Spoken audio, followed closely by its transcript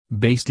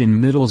Based in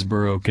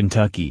Middlesboro,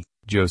 Kentucky,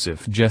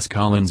 Jess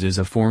Collins is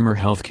a former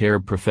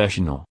healthcare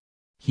professional.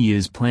 He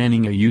is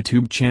planning a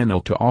YouTube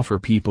channel to offer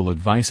people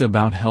advice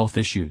about health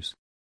issues.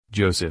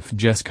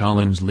 Jess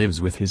Collins lives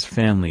with his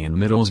family in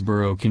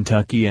Middlesboro,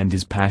 Kentucky and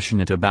is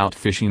passionate about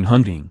fishing,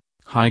 hunting,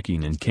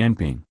 hiking and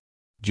camping.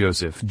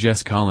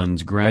 Jess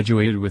Collins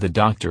graduated with a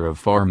Doctor of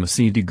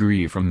Pharmacy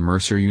degree from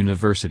Mercer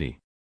University.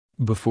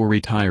 Before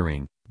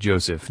retiring,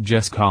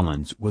 Jess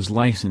Collins was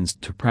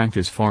licensed to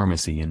practice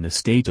pharmacy in the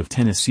state of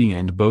Tennessee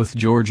and both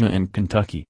Georgia and Kentucky.